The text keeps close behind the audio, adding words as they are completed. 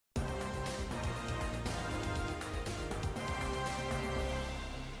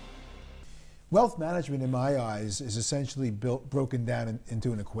Wealth management, in my eyes, is essentially broken down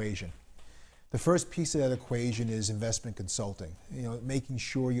into an equation. The first piece of that equation is investment consulting. Making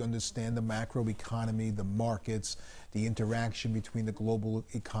sure you understand the macro economy, the markets, the interaction between the global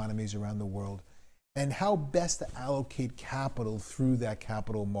economies around the world, and how best to allocate capital through that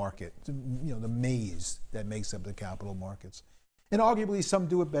capital market, the maze that makes up the capital markets. And arguably, some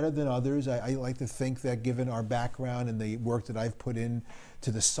do it better than others. I like to think that given our background and the work that I've put in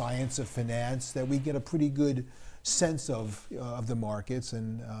to the science of finance, that we get a pretty good sense of the markets.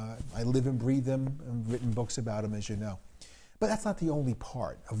 And I live and breathe them and written books about them, as you know. But that's not the only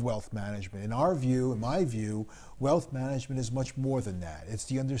part of wealth management. In our view, in my view, wealth management is much more than that. It's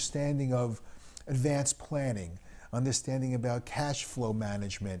the understanding of advanced planning, understanding about cash flow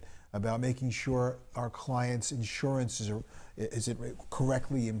management, about making sure our clients' insurances is it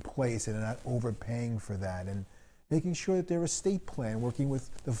correctly in place and they're not overpaying for that, and making sure that their estate plan, working with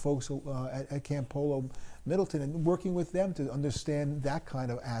the folks at Campolo, Middleton, and working with them to understand that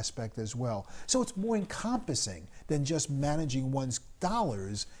kind of aspect as well. So it's more encompassing than just managing one's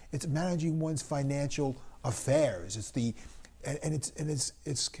dollars. It's managing one's financial affairs. It's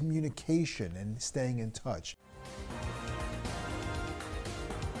communication and staying in touch.